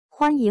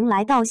欢迎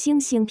来到星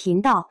星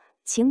频道，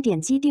请点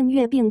击订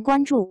阅并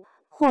关注，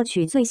获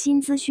取最新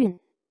资讯。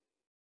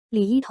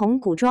李一桐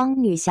古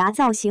装女侠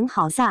造型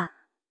好飒，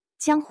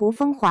江湖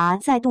风华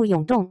再度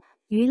涌动，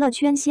娱乐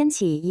圈掀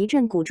起一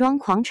阵古装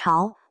狂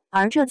潮。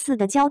而这次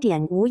的焦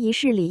点无疑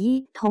是李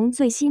一桐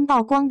最新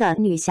曝光的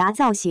女侠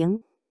造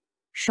型，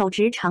手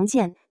执长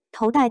剑，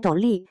头戴斗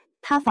笠，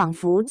她仿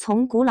佛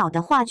从古老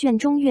的画卷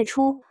中跃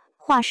出，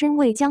化身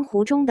为江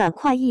湖中的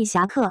快意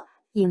侠客，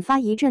引发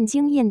一阵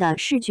惊艳的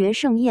视觉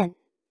盛宴。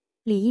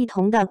李一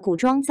桐的古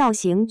装造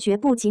型绝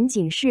不仅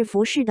仅是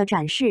服饰的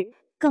展示，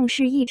更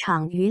是一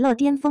场娱乐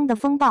巅峰的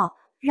风暴。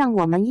让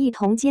我们一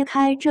同揭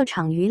开这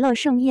场娱乐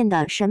盛宴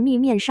的神秘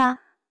面纱。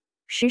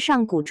时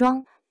尚古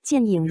装，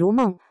见影如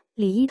梦，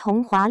李一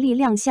桐华丽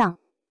亮相。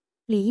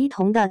李一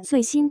桐的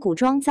最新古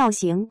装造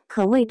型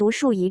可谓独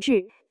树一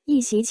帜，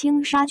一袭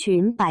轻纱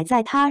裙摆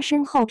在她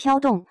身后飘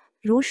动，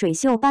如水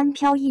袖般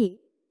飘逸。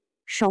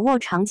手握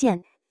长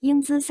剑，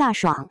英姿飒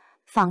爽，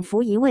仿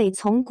佛一位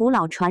从古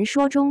老传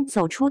说中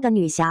走出的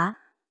女侠。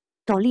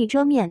斗笠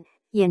遮面，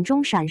眼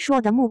中闪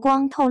烁的目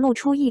光透露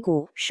出一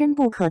股深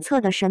不可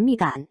测的神秘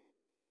感。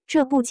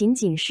这不仅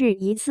仅是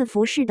一次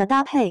服饰的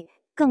搭配，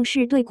更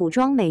是对古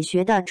装美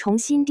学的重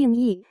新定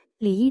义。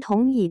李一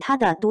桐以她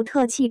的独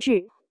特气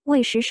质，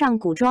为时尚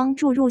古装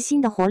注入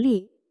新的活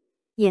力。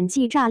演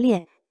技炸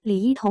裂，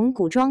李一桐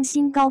古装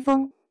新高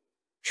峰。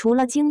除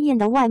了惊艳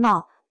的外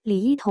貌，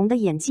李一桐的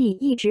演技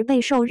一直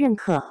备受认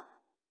可。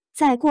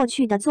在过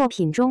去的作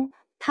品中，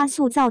她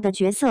塑造的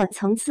角色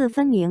层次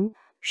分明，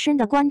深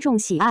得观众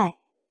喜爱。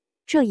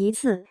这一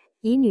次，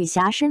以女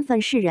侠身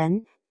份示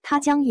人，她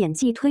将演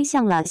技推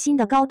向了新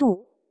的高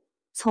度。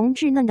从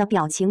稚嫩的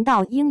表情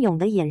到英勇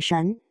的眼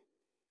神，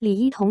李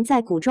一桐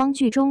在古装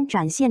剧中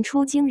展现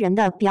出惊人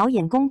的表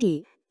演功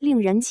底，令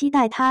人期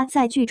待她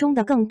在剧中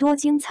的更多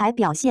精彩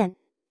表现。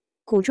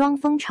古装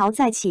风潮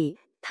再起，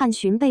探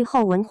寻背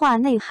后文化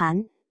内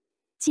涵。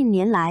近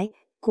年来，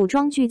古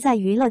装剧在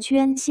娱乐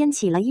圈掀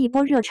起了一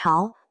波热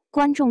潮，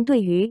观众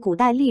对于古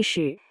代历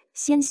史、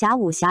仙侠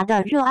武侠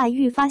的热爱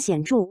愈发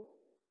显著。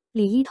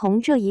李一桐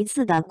这一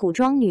次的古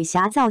装女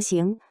侠造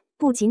型，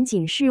不仅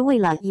仅是为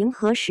了迎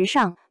合时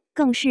尚，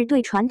更是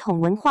对传统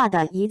文化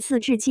的一次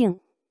致敬。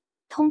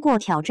通过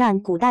挑战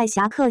古代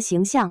侠客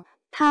形象，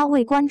她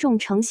为观众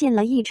呈现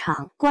了一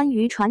场关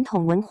于传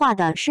统文化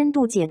的深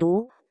度解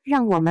读，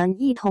让我们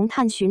一同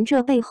探寻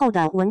这背后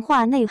的文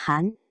化内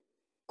涵。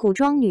古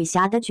装女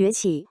侠的崛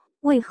起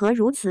为何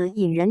如此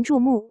引人注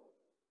目？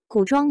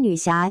古装女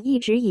侠一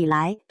直以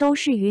来都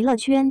是娱乐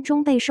圈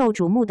中备受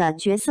瞩目的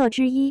角色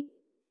之一。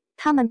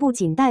她们不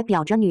仅代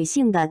表着女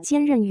性的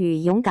坚韧与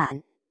勇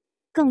敢，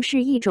更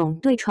是一种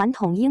对传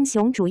统英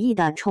雄主义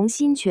的重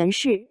新诠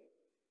释。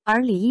而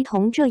李一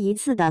桐这一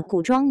次的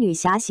古装女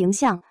侠形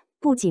象，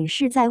不仅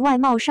是在外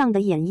貌上的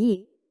演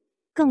绎，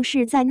更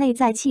是在内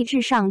在气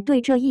质上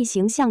对这一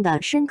形象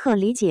的深刻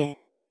理解。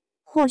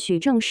或许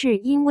正是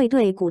因为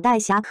对古代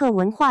侠客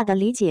文化的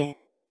理解，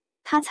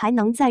她才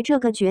能在这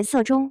个角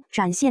色中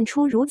展现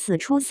出如此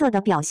出色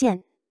的表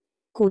现。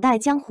古代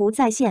江湖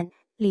再现，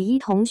李一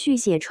桐续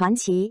写传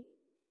奇。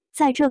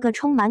在这个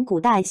充满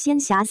古代仙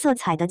侠色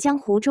彩的江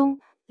湖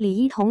中，李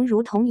一桐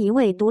如同一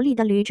位独立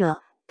的旅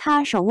者，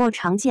她手握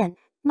长剑，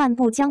漫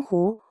步江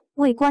湖，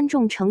为观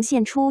众呈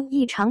现出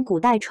一场古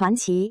代传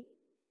奇。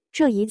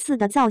这一次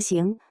的造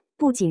型，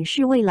不仅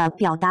是为了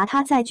表达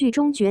她在剧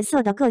中角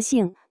色的个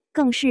性，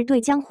更是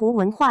对江湖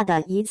文化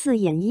的一次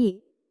演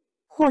绎。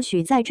或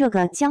许在这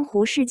个江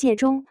湖世界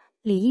中，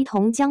李一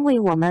桐将为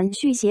我们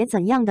续写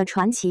怎样的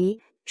传奇，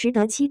值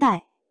得期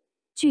待。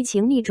剧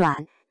情逆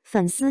转，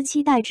粉丝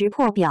期待值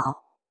破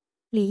表。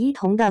李一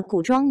桐的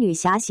古装女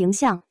侠形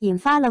象引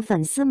发了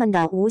粉丝们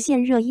的无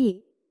限热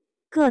议。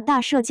各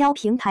大社交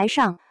平台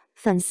上，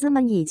粉丝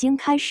们已经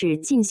开始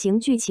进行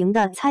剧情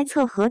的猜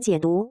测和解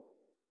读。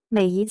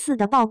每一次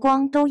的曝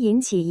光都引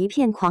起一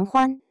片狂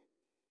欢。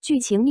剧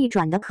情逆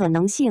转的可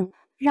能性，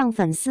让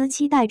粉丝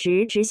期待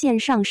值直线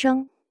上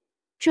升。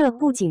这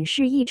不仅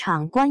是一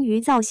场关于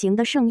造型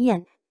的盛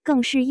宴，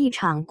更是一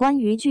场关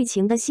于剧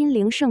情的心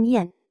灵盛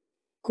宴。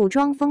古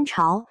装风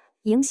潮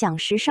影响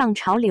时尚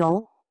潮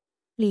流，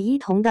李一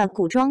桐的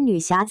古装女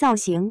侠造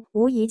型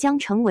无疑将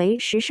成为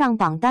时尚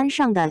榜单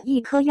上的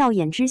一颗耀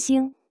眼之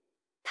星。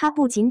她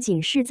不仅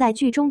仅是在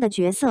剧中的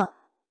角色，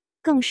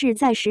更是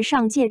在时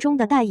尚界中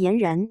的代言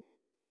人。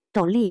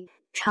斗笠、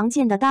长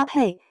剑的搭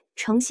配，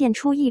呈现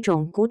出一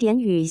种古典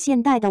与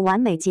现代的完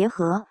美结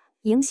合，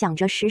影响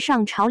着时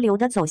尚潮流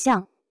的走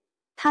向。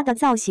她的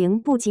造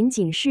型不仅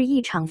仅是一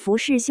场服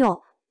饰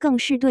秀，更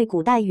是对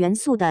古代元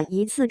素的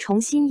一次重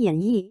新演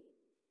绎。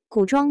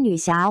古装女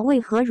侠为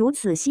何如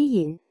此吸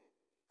引？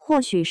或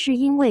许是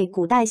因为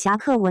古代侠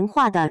客文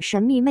化的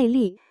神秘魅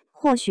力，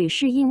或许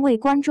是因为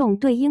观众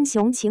对英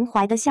雄情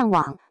怀的向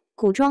往，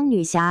古装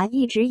女侠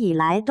一直以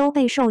来都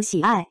备受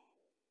喜爱。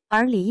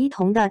而李一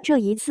桐的这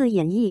一次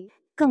演绎，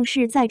更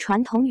是在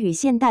传统与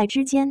现代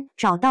之间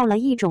找到了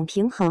一种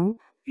平衡，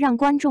让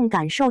观众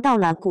感受到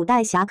了古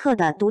代侠客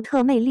的独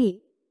特魅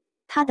力。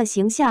她的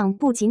形象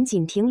不仅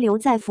仅停留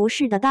在服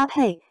饰的搭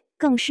配，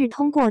更是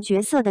通过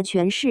角色的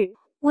诠释，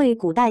为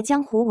古代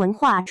江湖文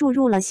化注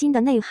入了新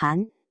的内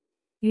涵。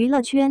娱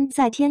乐圈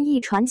再添一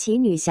传奇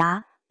女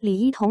侠，李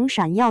一桐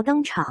闪耀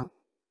登场。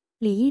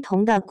李一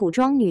桐的古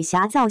装女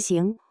侠造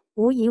型，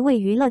无疑为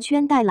娱乐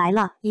圈带来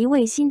了一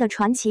位新的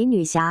传奇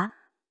女侠。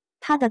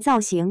她的造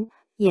型、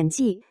演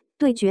技、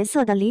对角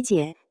色的理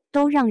解，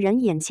都让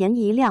人眼前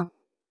一亮。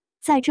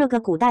在这个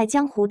古代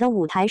江湖的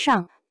舞台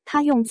上，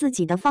她用自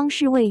己的方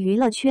式为娱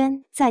乐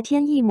圈再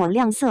添一抹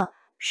亮色，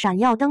闪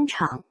耀登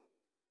场。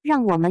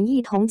让我们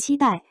一同期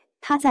待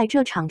她在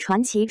这场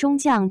传奇中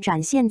将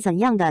展现怎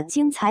样的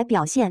精彩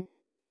表现。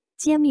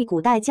揭秘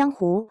古代江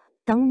湖，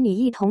等你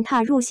一同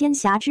踏入仙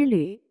侠之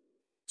旅。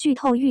剧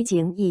透预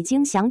警已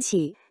经响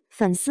起，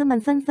粉丝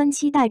们纷纷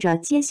期待着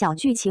揭晓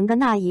剧情的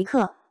那一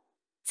刻。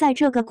在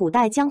这个古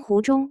代江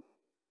湖中，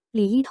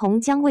李一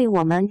桐将为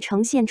我们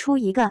呈现出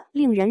一个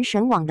令人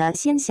神往的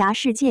仙侠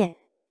世界。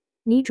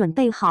你准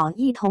备好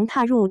一同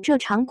踏入这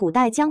场古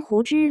代江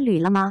湖之旅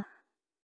了吗？